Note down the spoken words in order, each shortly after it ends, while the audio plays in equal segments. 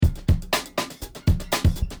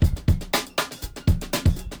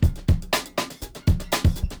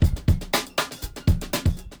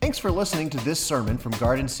for listening to this sermon from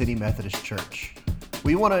Garden City Methodist Church.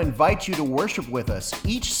 We want to invite you to worship with us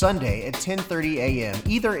each Sunday at 10:30 a.m.,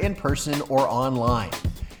 either in person or online.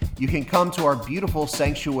 You can come to our beautiful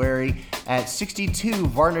sanctuary at 62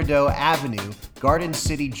 Varnado Avenue, Garden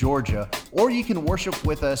City, Georgia, or you can worship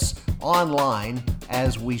with us online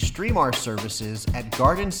as we stream our services at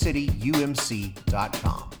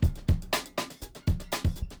gardencityumc.com.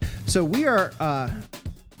 So we are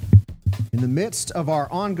in the midst of our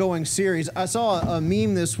ongoing series. I saw a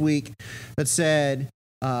meme this week that said,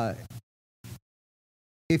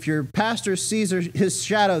 if your pastor sees his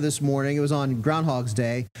shadow this morning, it was on Groundhog's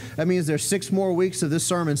Day, that means there's 6 more weeks of this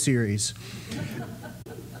sermon series.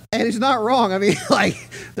 And he's not wrong. I mean,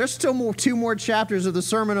 there's still 2 more chapters of the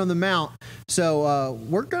Sermon on the Mount. So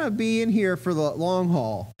we're going to be in here for the long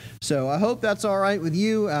haul. So I hope that's all right with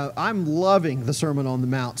you. I'm loving the Sermon on the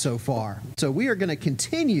Mount so far. So we are going to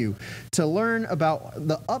continue to learn about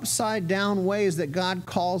the upside down ways that God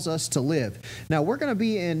calls us to live. Now, we're going to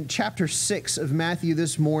be in chapter 6 of Matthew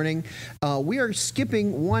this morning. We are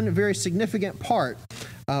skipping one very significant part.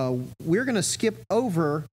 We're going to skip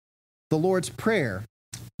over the Lord's Prayer,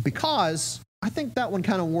 because I think that one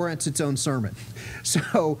kind of warrants its own sermon.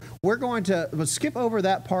 So we're going to skip over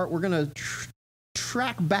that part. We're going to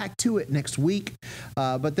track back to it next week.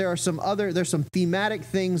 But there's some thematic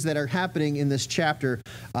things that are happening in this chapter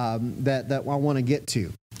that I want to get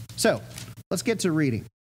to. So let's get to reading.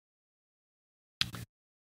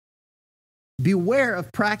 Beware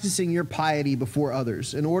of practicing your piety before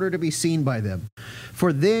others in order to be seen by them,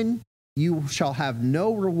 for then you shall have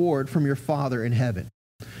no reward from your Father in heaven.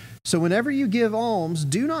 So whenever you give alms,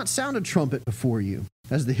 do not sound a trumpet before you,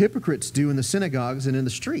 as the hypocrites do in the synagogues and in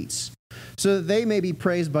the streets, so that they may be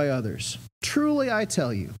praised by others. Truly, I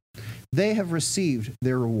tell you, they have received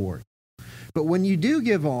their reward. But when you do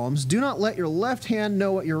give alms, do not let your left hand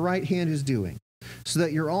know what your right hand is doing, so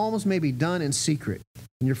that your alms may be done in secret,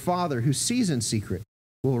 and your Father who sees in secret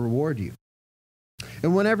will reward you.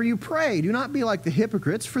 And whenever you pray, do not be like the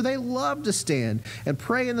hypocrites, for they love to stand and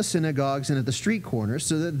pray in the synagogues and at the street corners,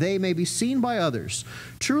 so that they may be seen by others.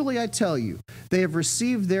 Truly, I tell you, they have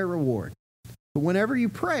received their reward. But whenever you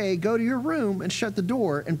pray, go to your room and shut the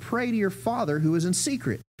door and pray to your Father who is in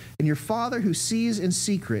secret, and your Father who sees in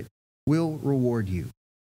secret will reward you.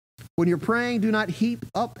 When you're praying, do not heap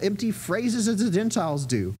up empty phrases as the Gentiles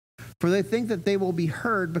do, for they think that they will be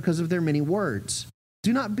heard because of their many words.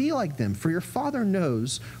 Do not be like them, for your Father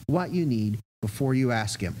knows what you need before you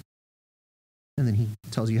ask him. And then he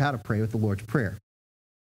tells you how to pray with the Lord's Prayer,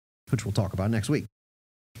 which we'll talk about next week.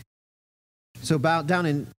 So about down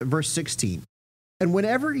in verse 16. And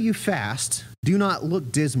whenever you fast, do not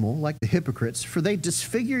look dismal like the hypocrites, for they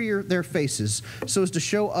disfigure their faces so as to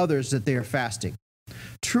show others that they are fasting.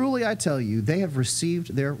 Truly, I tell you, they have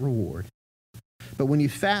received their reward. But when you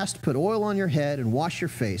fast, put oil on your head and wash your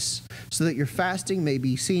face, so that your fasting may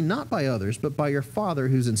be seen not by others, but by your Father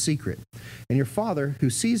who's in secret. And your Father who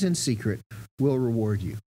sees in secret will reward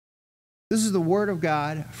you. This is the word of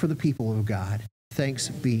God for the people of God. Thanks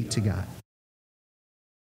be to God.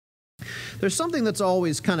 There's something that's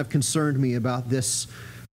always kind of concerned me about this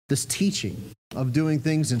teaching of doing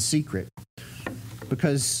things in secret.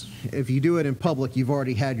 Because if you do it in public, you've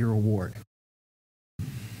already had your reward.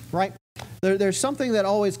 Right? There's something that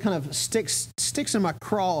always kind of sticks in my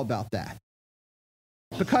craw about that.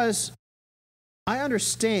 Because I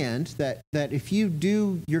understand that if you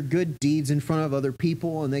do your good deeds in front of other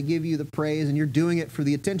people and they give you the praise and you're doing it for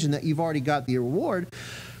the attention, that you've already got the reward.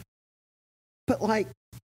 But why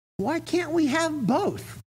can't we have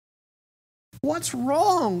both? What's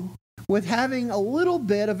wrong with having a little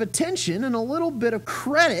bit of attention and a little bit of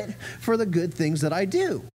credit for the good things that I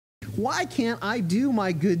do? Why can't I do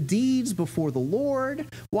my good deeds before the Lord?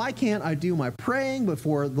 Why can't I do my praying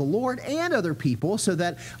before the Lord and other people so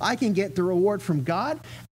that I can get the reward from God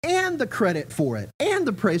and the credit for it and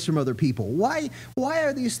the praise from other people? Why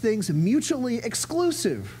are these things mutually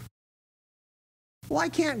exclusive? Why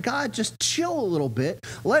can't God just chill a little bit,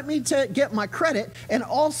 let me get my credit, and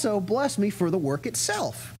also bless me for the work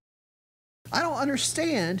itself? I don't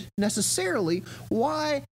understand necessarily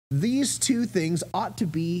why these two things ought to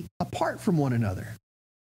be apart from one another.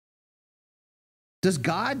 Does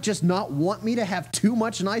God just not want me to have too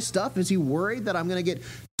much nice stuff? Is he worried that I'm going to get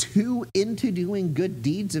too into doing good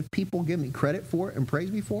deeds if people give me credit for it and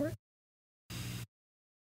praise me for it?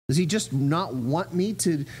 Does he just not want me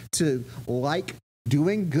to like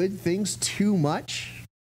doing good things too much?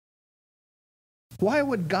 Why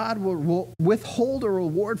would God withhold a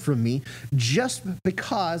reward from me just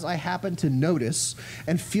because I happen to notice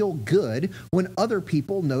and feel good when other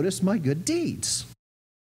people notice my good deeds?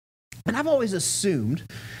 And I've always assumed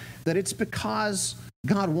that it's because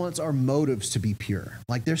God wants our motives to be pure.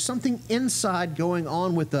 Like there's something inside going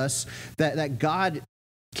on with us that God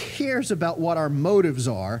cares about what our motives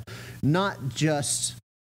are, not just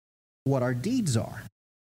what our deeds are.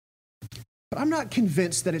 But I'm not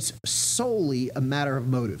convinced that it's solely a matter of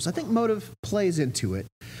motives. I think motive plays into it,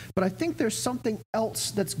 but I think there's something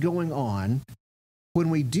else that's going on when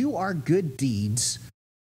we do our good deeds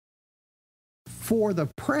for the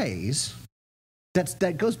praise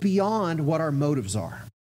that goes beyond what our motives are.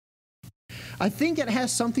 I think it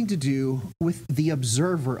has something to do with the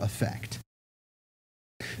observer effect.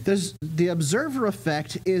 The observer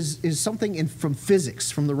effect is something from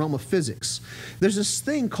physics, from the realm of physics. There's this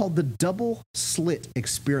thing called the double slit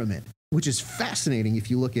experiment, which is fascinating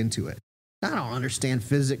if you look into it. I don't understand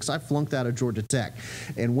physics. I flunked out of Georgia Tech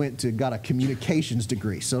and got a communications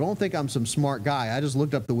degree. So don't think I'm some smart guy. I just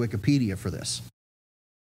looked up the Wikipedia for this.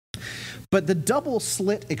 But the double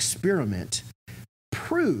slit experiment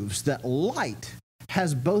proves that light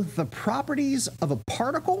has both the properties of a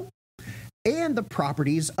particle and the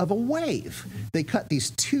properties of a wave. They cut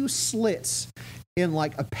these two slits in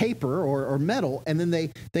like a paper or metal, and then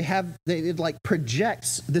it like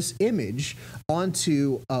projects this image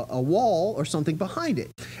onto a wall or something behind it.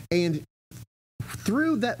 And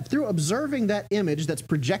through observing that image that's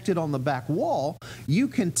projected on the back wall, you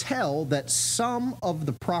can tell that some of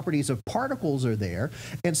the properties of particles are there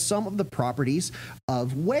and some of the properties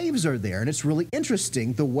of waves are there. And it's really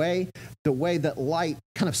interesting the way that light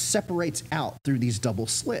kind of separates out through these double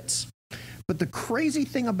slits. But the crazy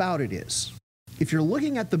thing about it is, if you're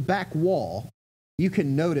looking at the back wall, you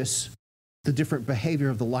can notice the different behavior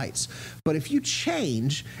of the lights. But if you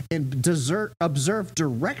change and observe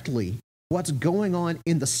directly what's going on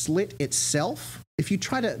in the slit itself, if you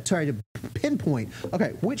try to pinpoint,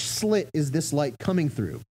 okay, which slit is this light coming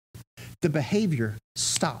through, the behavior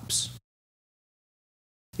stops.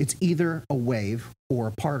 It's either a wave or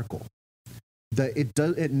a particle.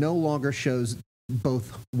 It no longer shows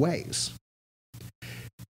both ways.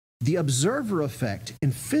 The observer effect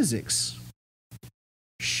in physics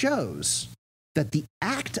shows that the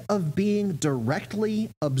act of being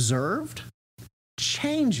directly observed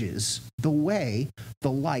changes the way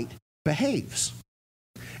the light behaves.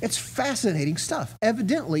 It's fascinating stuff.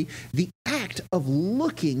 Evidently, the act of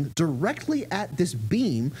looking directly at this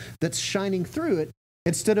beam that's shining through it,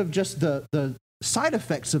 instead of just the side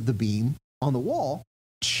effects of the beam on the wall,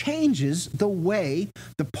 changes the way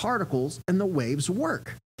the particles and the waves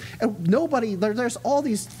work. And there's all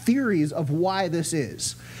these theories of why this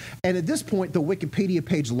is. And at this point, the Wikipedia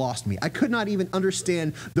page lost me. I could not even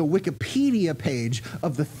understand the Wikipedia page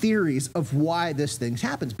of the theories of why this thing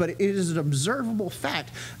happens. But it is an observable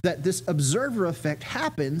fact that this observer effect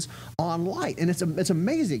happens on light. And it's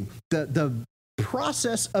amazing. The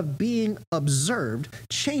process of being observed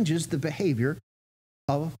changes the behavior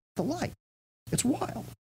of the light. It's wild.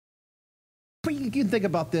 But you can think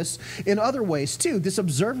about this in other ways too. This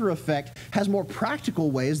observer effect has more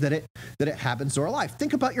practical ways that it happens to our life.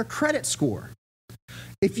 Think about your credit score.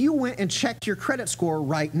 If you went and checked your credit score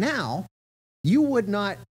right now, you would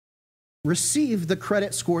not receive the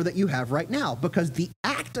credit score that you have right now, because the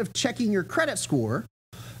act of checking your credit score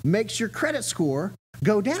makes your credit score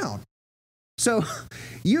go down. So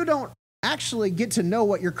you don't actually get to know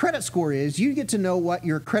what your credit score is. You get to know what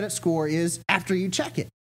your credit score is after you check it.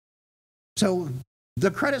 So the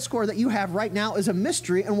credit score that you have right now is a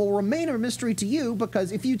mystery and will remain a mystery to you,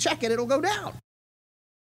 because if you check it, it'll go down.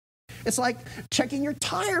 It's like checking your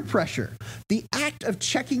tire pressure. The act of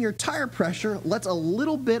checking your tire pressure lets a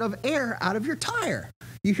little bit of air out of your tire.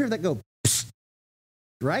 You hear that go, psst,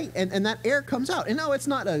 right? And that air comes out. And no, it's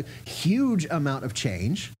not a huge amount of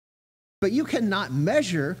change, but you cannot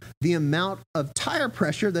measure the amount of tire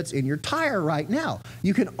pressure that's in your tire right now.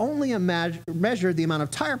 You can only measure the amount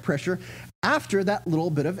of tire pressure after that little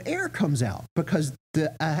bit of air comes out, because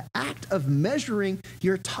the act of measuring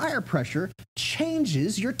your tire pressure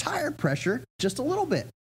changes your tire pressure just a little bit.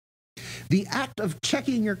 The act of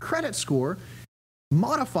checking your credit score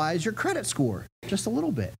modifies your credit score just a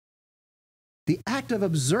little bit. The act of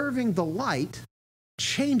observing the light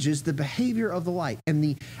changes the behavior of the light, and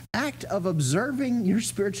the act of observing your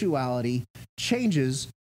spirituality changes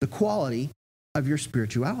the quality of your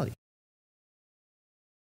spirituality.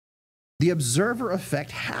 The observer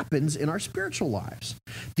effect happens in our spiritual lives.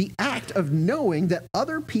 The act of knowing that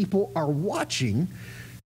other people are watching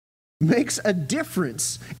makes a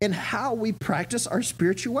difference in how we practice our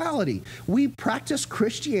spirituality. We practice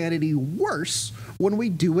Christianity worse when we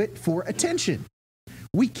do it for attention.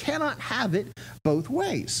 We cannot have it both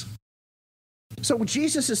ways. So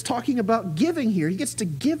Jesus is talking about giving here. He gets to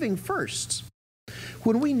giving first.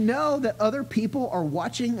 When we know that other people are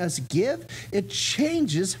watching us give, it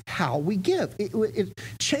changes how we give. It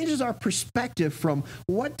changes our perspective from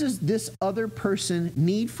what does this other person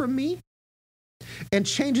need from me, and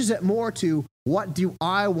changes it more to what do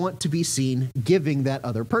I want to be seen giving that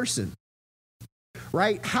other person,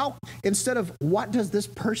 right? How, instead of what does this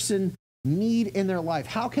person need in their life,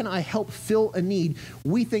 how can I help fill a need,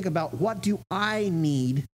 we think about what do I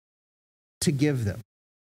need to give them.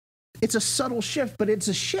 It's a subtle shift, but it's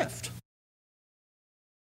a shift.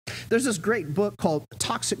 There's this great book called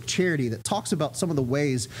Toxic Charity that talks about some of the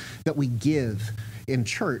ways that we give in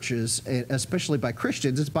churches, especially by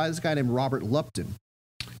Christians. It's by this guy named Robert Lupton.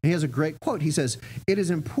 And he has a great quote. He says, "It is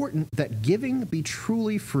important that giving be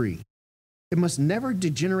truly free. It must never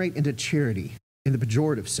degenerate into charity in the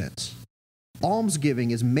pejorative sense.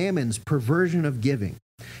 Almsgiving is Mammon's perversion of giving.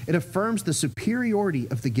 It affirms the superiority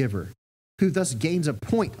of the giver, who thus gains a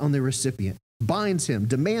point on the recipient, binds him,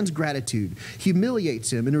 demands gratitude,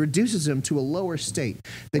 humiliates him, and reduces him to a lower state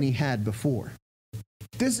than he had before."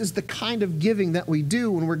 This is the kind of giving that we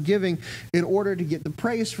do when we're giving in order to get the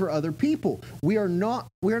praise for other people. We are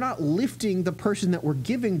not lifting the person that we're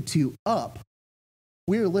giving to up.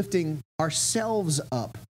 We are lifting ourselves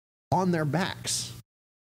up on their backs.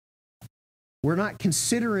 We're not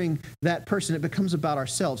considering that person. It becomes about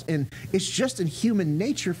ourselves. And it's just in human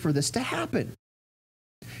nature for this to happen.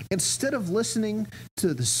 Instead of listening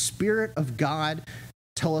to the Spirit of God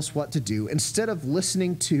tell us what to do, instead of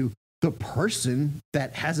listening to the person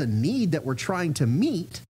that has a need that we're trying to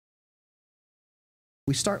meet,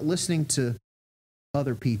 we start listening to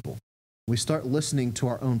other people. We start listening to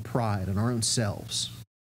our own pride and our own selves.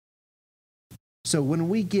 So when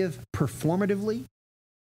we give performatively,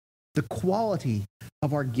 the quality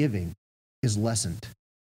of our giving is lessened.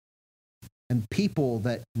 And people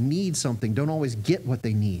that need something don't always get what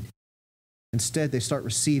they need. Instead, they start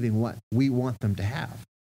receiving what we want them to have.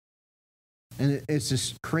 And it's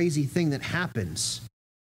this crazy thing that happens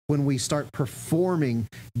when we start performing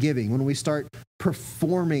giving, when we start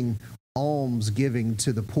performing alms giving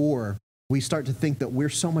to the poor. We start to think that we're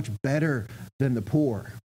so much better than the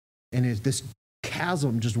poor. And this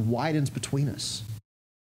chasm just widens between us.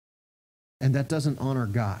 And that doesn't honor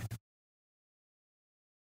God.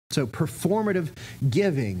 So performative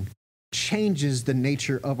giving changes the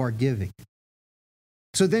nature of our giving.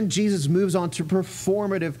 So then Jesus moves on to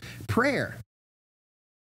performative prayer.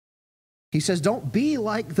 He says, don't be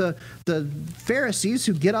like the Pharisees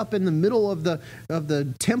who get up in the middle of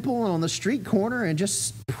the temple and on the street corner and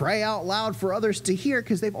just pray out loud for others to hear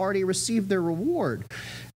because they've already received their reward.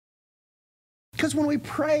 Because when we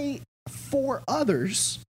pray for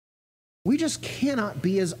others, we just cannot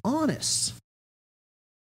be as honest.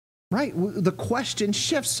 Right? The question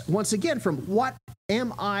shifts once again from what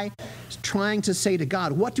am I trying to say to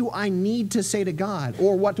God? What do I need to say to God?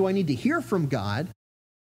 Or what do I need to hear from God?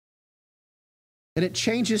 And it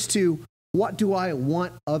changes to what do I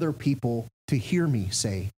want other people to hear me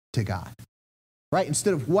say to God? Right?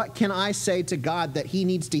 Instead of what can I say to God that he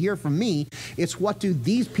needs to hear from me, it's what do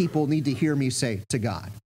these people need to hear me say to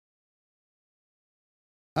God?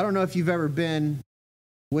 I don't know if you've ever been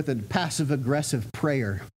with a passive-aggressive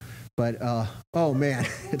prayer, but, oh man,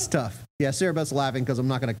 it's tough. Yeah, Sarah Beth's laughing because I'm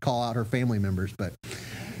not going to call out her family members, but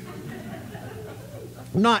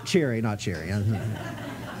not Cherry.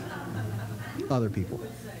 Other people.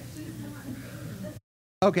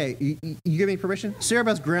 Okay, you give me permission? Sarah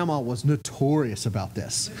Beth's grandma was notorious about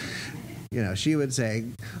this. You know, she would say,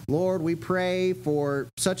 Lord, we pray for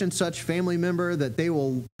such and such family member that they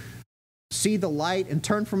will see the light and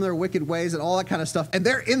turn from their wicked ways and all that kind of stuff. And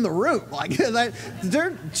they're in the room. Like,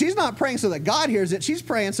 she's not praying so that God hears it. She's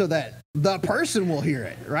praying so that the person will hear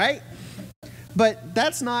it, right? But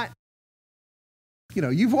that's not,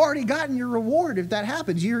 you've already gotten your reward if that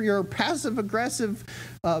happens. Your passive-aggressive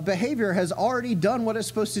behavior has already done what it's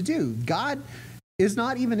supposed to do. God is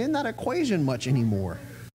not even in that equation much anymore.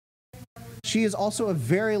 She is also a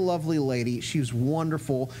very lovely lady. She was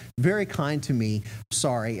wonderful, very kind to me.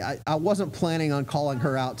 Sorry, I wasn't planning on calling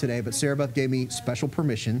her out today, but Sarah Beth gave me special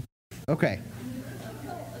permission. Okay.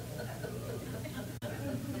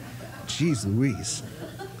 Jeez Louise.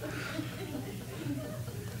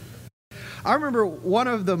 I remember one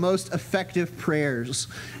of the most effective prayers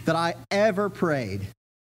that I ever prayed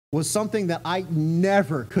was something that I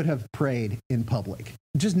never could have prayed in public.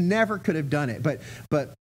 Just never could have done it. But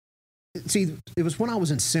see, it was when I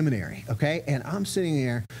was in seminary, okay? And I'm sitting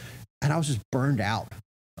there, and I was just burned out.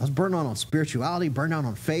 I was burned out on spirituality, burned out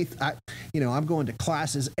on faith. I'm going to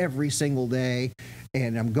classes every single day,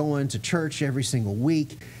 and I'm going to church every single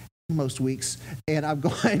week, most weeks, and I'm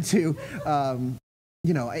going to,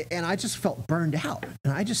 and I just felt burned out.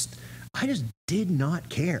 And I just did not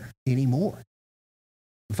care anymore,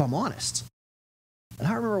 if I'm honest. And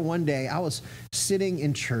I remember one day I was sitting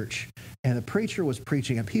in church and the preacher was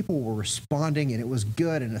preaching and people were responding and it was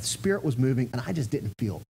good and the Spirit was moving and I just didn't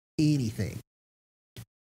feel anything.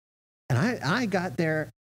 And I got there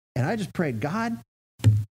and I just prayed, God,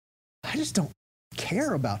 I just don't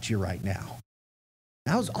care about you right now.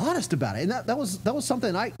 And I was honest about it. And that was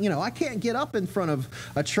something I can't get up in front of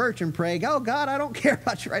a church and pray, oh God, I don't care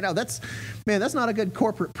about you right now. That's not a good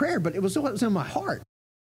corporate prayer, but it was what was in my heart.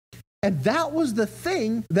 And that was the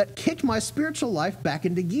thing that kicked my spiritual life back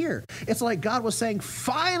into gear. It's like God was saying,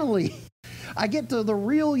 finally, I get to the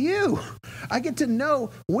real you. I get to know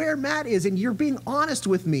where Matt is, and you're being honest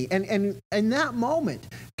with me. And in that moment,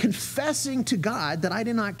 confessing to God that I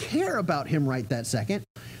did not care about him right that second,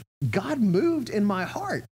 God moved in my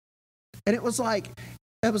heart. And it was like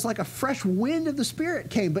a fresh wind of the Spirit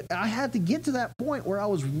came, but I had to get to that point where I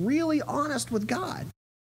was really honest with God.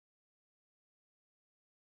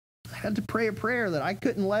 I had to pray a prayer that I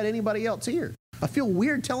couldn't let anybody else hear. I feel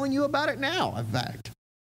weird telling you about it now, in fact.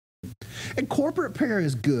 And corporate prayer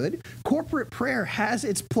is good. Corporate prayer has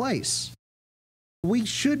its place. We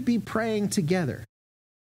should be praying together.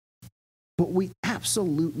 But we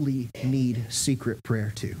absolutely need secret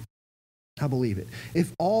prayer too. I believe it.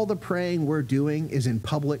 If all the praying we're doing is in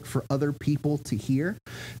public for other people to hear,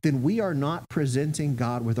 then we are not presenting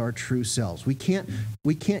God with our true selves. We can't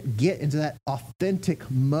get into that authentic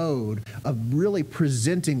mode of really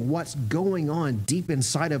presenting what's going on deep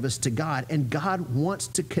inside of us to God, and God wants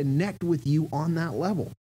to connect with you on that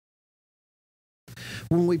level.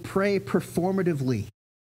 When we pray performatively,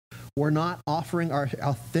 we're not offering our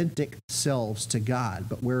authentic selves to God,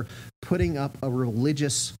 but we're putting up a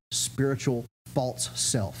religious, spiritual, false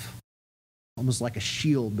self, almost like a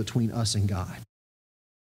shield between us and God.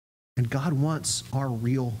 And God wants our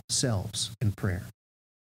real selves in prayer.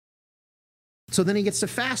 So then he gets to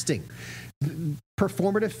fasting.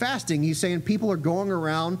 Performative fasting. He's saying people are going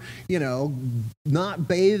around, not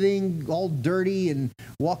bathing, all dirty and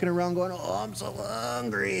walking around going, oh, I'm so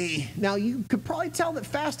hungry. Now, you could probably tell that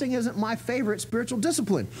fasting isn't my favorite spiritual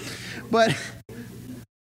discipline, but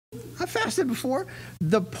I fasted before.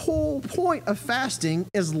 The whole point of fasting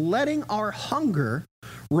is letting our hunger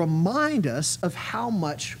remind us of how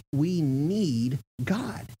much we need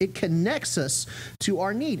God. It connects us to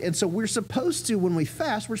our need. And so we're supposed to, when we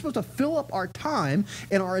fast, we're supposed to fill up our time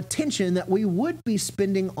and our attention that we would be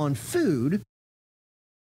spending on food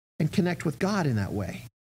and connect with God in that way.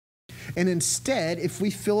 And instead, if we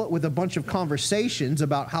fill it with a bunch of conversations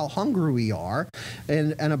about how hungry we are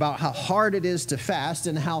and about how hard it is to fast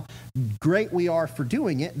and how great we are for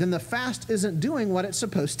doing it, then the fast isn't doing what it's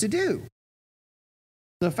supposed to do.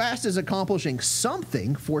 The fast is accomplishing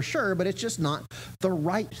something for sure, but it's just not the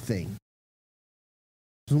right thing.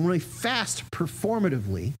 So when we fast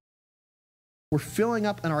performatively, we're filling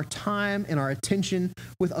up in our time and our attention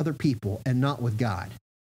with other people and not with God.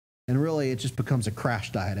 And really, it just becomes a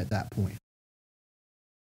crash diet at that point.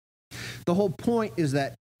 The whole point is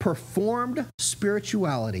that performed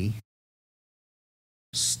spirituality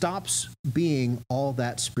stops being all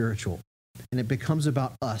that spiritual, and it becomes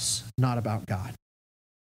about us, not about God.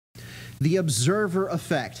 The observer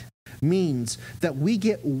effect means that we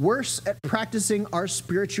get worse at practicing our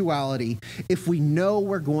spirituality if we know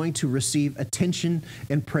we're going to receive attention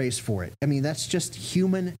and praise for it. I mean, that's just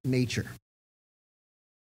human nature.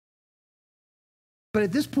 But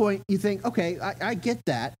at this point, you think, okay, I get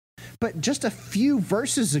that. But just a few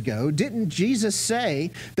verses ago, didn't Jesus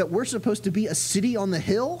say that we're supposed to be a city on the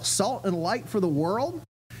hill, salt and light for the world?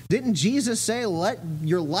 Didn't Jesus say, let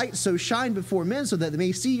your light so shine before men so that they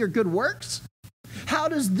may see your good works? How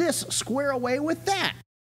does this square away with that?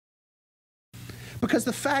 Because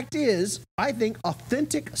the fact is, I think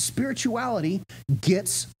authentic spirituality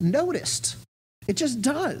gets noticed. It just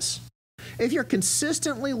does. If you're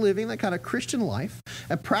consistently living that kind of Christian life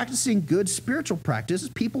and practicing good spiritual practices,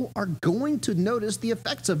 people are going to notice the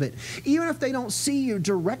effects of it, even if they don't see you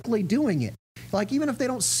directly doing it. Like, even if they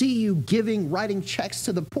don't see you writing checks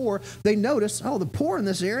to the poor, they notice, oh, the poor in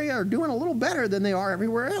this area are doing a little better than they are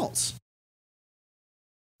everywhere else.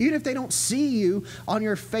 Even if they don't see you on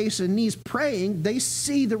your face and knees praying, they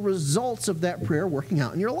see the results of that prayer working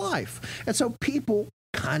out in your life. And so people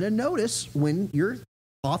kind of notice when your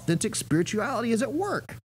authentic spirituality is at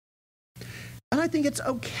work. And I think it's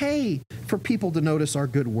okay for people to notice our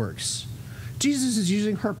good works. Jesus is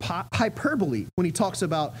using hyperbole when he talks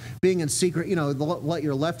about being in secret, let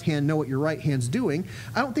your left hand know what your right hand's doing.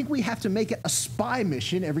 I don't think we have to make it a spy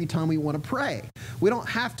mission every time we want to pray. We don't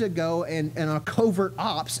have to go and a covert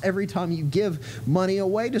ops every time you give money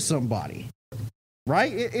away to somebody,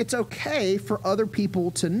 right? It's okay for other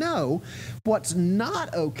people to know. What's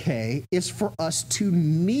not okay is for us to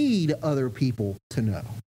need other people to know.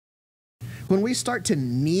 When we start to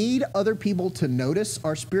need other people to notice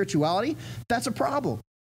our spirituality, that's a problem.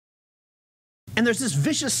 And there's this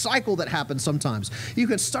vicious cycle that happens sometimes. You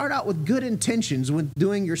can start out with good intentions when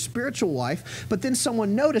doing your spiritual life, but then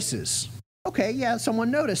someone notices. Okay, yeah,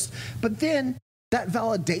 someone noticed. But then that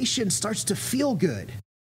validation starts to feel good.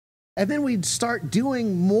 And then we start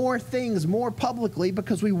doing more things more publicly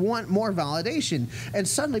because we want more validation. And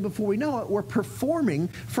suddenly, before we know it, we're performing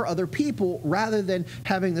for other people rather than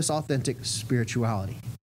having this authentic spirituality.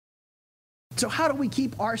 So how do we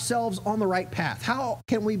keep ourselves on the right path? How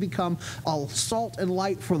can we become a salt and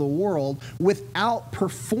light for the world without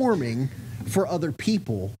performing for other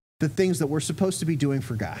people the things that we're supposed to be doing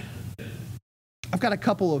for God? I've got a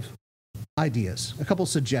couple of ideas, a couple of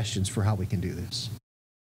suggestions for how we can do this.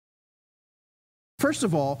 First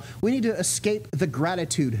of all, we need to escape the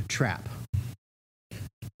gratitude trap.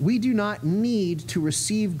 We do not need to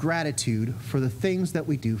receive gratitude for the things that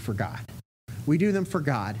we do for God. We do them for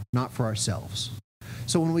God, not for ourselves.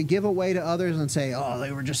 So when we give away to others and say, oh,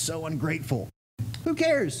 they were just so ungrateful, who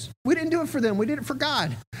cares? We didn't do it for them. We did it for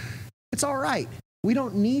God. It's all right. We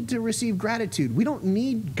don't need to receive gratitude. We don't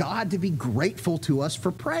need God to be grateful to us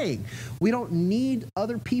for praying. We don't need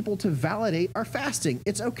other people to validate our fasting.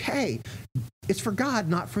 It's okay. It's for God,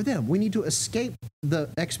 not for them. We need to escape the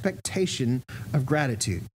expectation of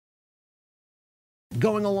gratitude.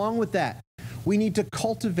 Going along with that, we need to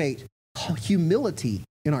cultivate humility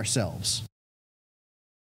in ourselves.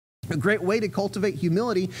 A great way to cultivate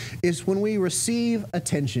humility is when we receive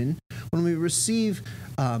attention, when we receive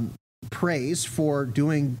praise for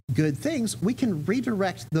doing good things, we can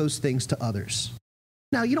redirect those things to others.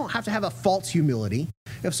 Now, you don't have to have a false humility.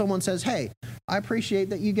 If someone says, hey, I appreciate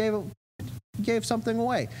that you gave something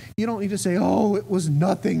away. You don't need to say, oh, it was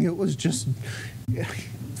nothing. It was just...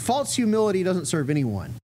 False humility doesn't serve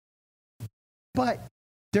anyone. But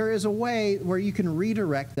there is a way where you can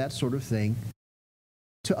redirect that sort of thing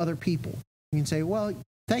to other people. You can say, well,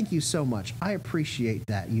 thank you so much. I appreciate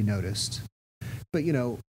that you noticed. But,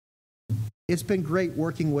 it's been great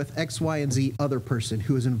working with X, Y, and Z other person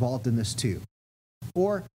who is involved in this too.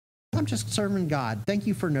 Or, I'm just serving God. Thank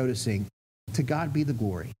you for noticing. To God be the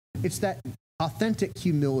glory. It's that authentic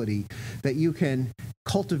humility that you can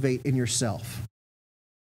cultivate in yourself.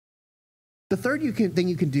 The third thing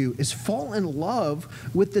you can do is fall in love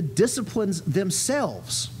with the disciplines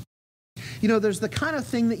themselves. There's the kind of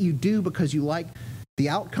thing that you do because you like the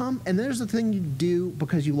outcome, and there's the thing you do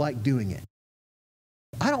because you like doing it.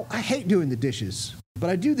 I hate doing the dishes, but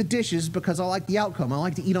I do the dishes because I like the outcome. I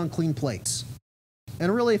like to eat on clean plates.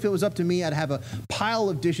 And really, if it was up to me, I'd have a pile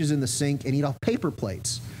of dishes in the sink and eat off paper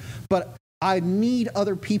plates. But I need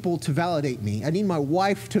other people to validate me. I need my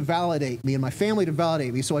wife to validate me and my family to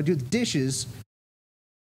validate me. So I do the dishes.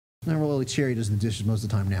 Not really, Cherry does the dishes most of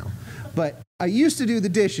the time now. But I used to do the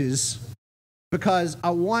dishes because I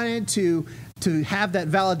wanted to have that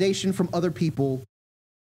validation from other people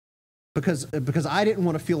because I didn't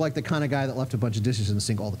want to feel like the kind of guy that left a bunch of dishes in the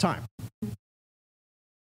sink all the time.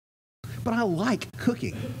 But I like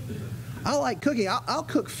cooking. I'll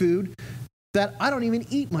cook food that I don't even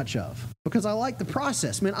eat much of because I like the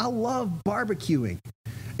process. Man, I love barbecuing.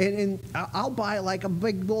 And I'll buy like a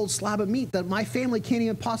big old slab of meat that my family can't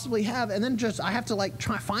even possibly have. And then I have to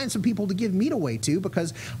try find some people to give meat away to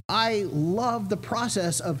because I love the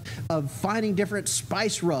process of finding different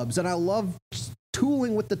spice rubs. And I love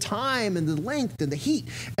tooling with the time and the length and the heat.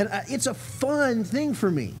 And it's a fun thing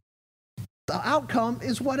for me. The outcome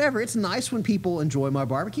is whatever. It's nice when people enjoy my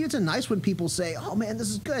barbecue. It's nice when people say, oh man, this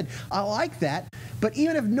is good. I like that. But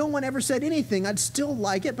even if no one ever said anything, I'd still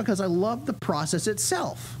like it because I love the process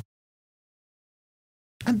itself.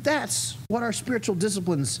 And that's what our spiritual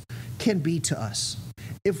disciplines can be to us.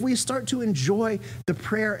 If we start to enjoy the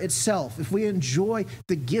prayer itself, if we enjoy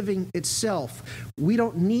the giving itself, we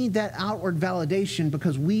don't need that outward validation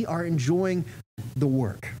because we are enjoying the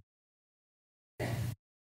work.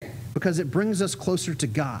 Because it brings us closer to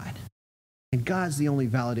God. And God's the only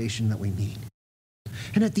validation that we need.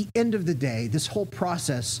 And at the end of the day, this whole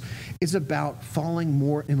process is about falling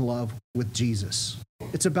more in love with Jesus.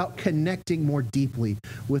 It's about connecting more deeply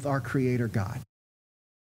with our Creator God.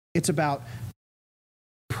 It's about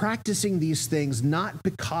practicing these things not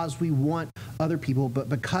because we want other people, but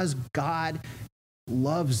because God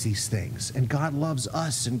loves these things, and God loves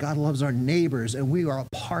us, and God loves our neighbors, and we are a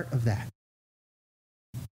part of that.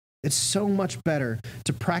 It's so much better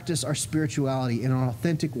to practice our spirituality in an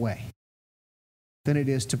authentic way than it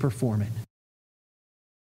is to perform it.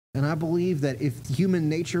 And I believe that if human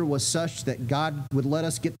nature was such that God would let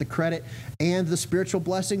us get the credit and the spiritual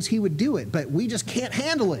blessings, he would do it. But we just can't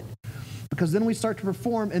handle it, because then we start to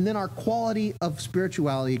perform, and then our quality of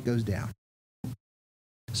spirituality goes down.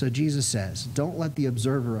 So Jesus says, don't let the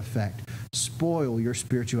observer effect spoil your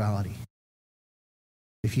spirituality.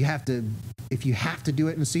 If you have to do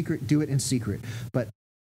it in secret, do it in secret. But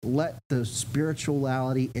let the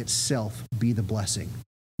spirituality itself be the blessing,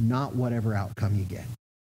 not whatever outcome you get.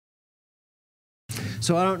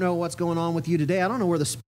 So I don't know what's going on with you today. I don't know where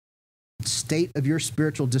the state of your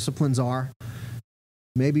spiritual disciplines are.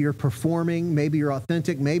 Maybe you're performing, maybe you're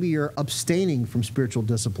authentic, maybe you're abstaining from spiritual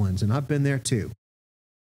disciplines, and I've been there too.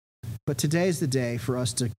 But today's the day for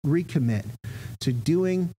us to recommit to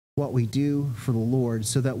doing what we do for the Lord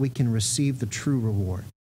so that we can receive the true reward,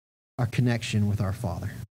 our connection with our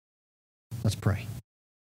Father. Let's pray.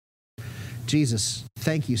 Jesus,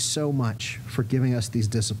 thank you so much for giving us these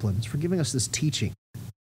disciplines, for giving us this teaching.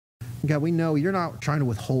 God, we know you're not trying to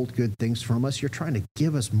withhold good things from us. You're trying to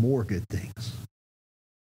give us more good things.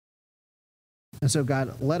 And so,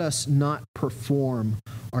 God, let us not perform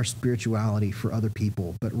our spirituality for other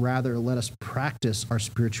people, but rather let us practice our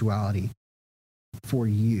spirituality for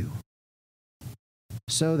you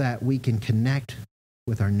so that we can connect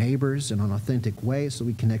with our neighbors in an authentic way, so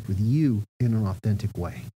we connect with you in an authentic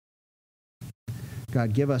way.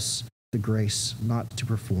 God, give us the grace not to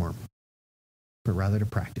perform, but rather to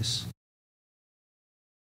practice.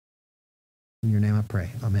 In your name I pray.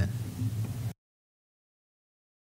 Amen.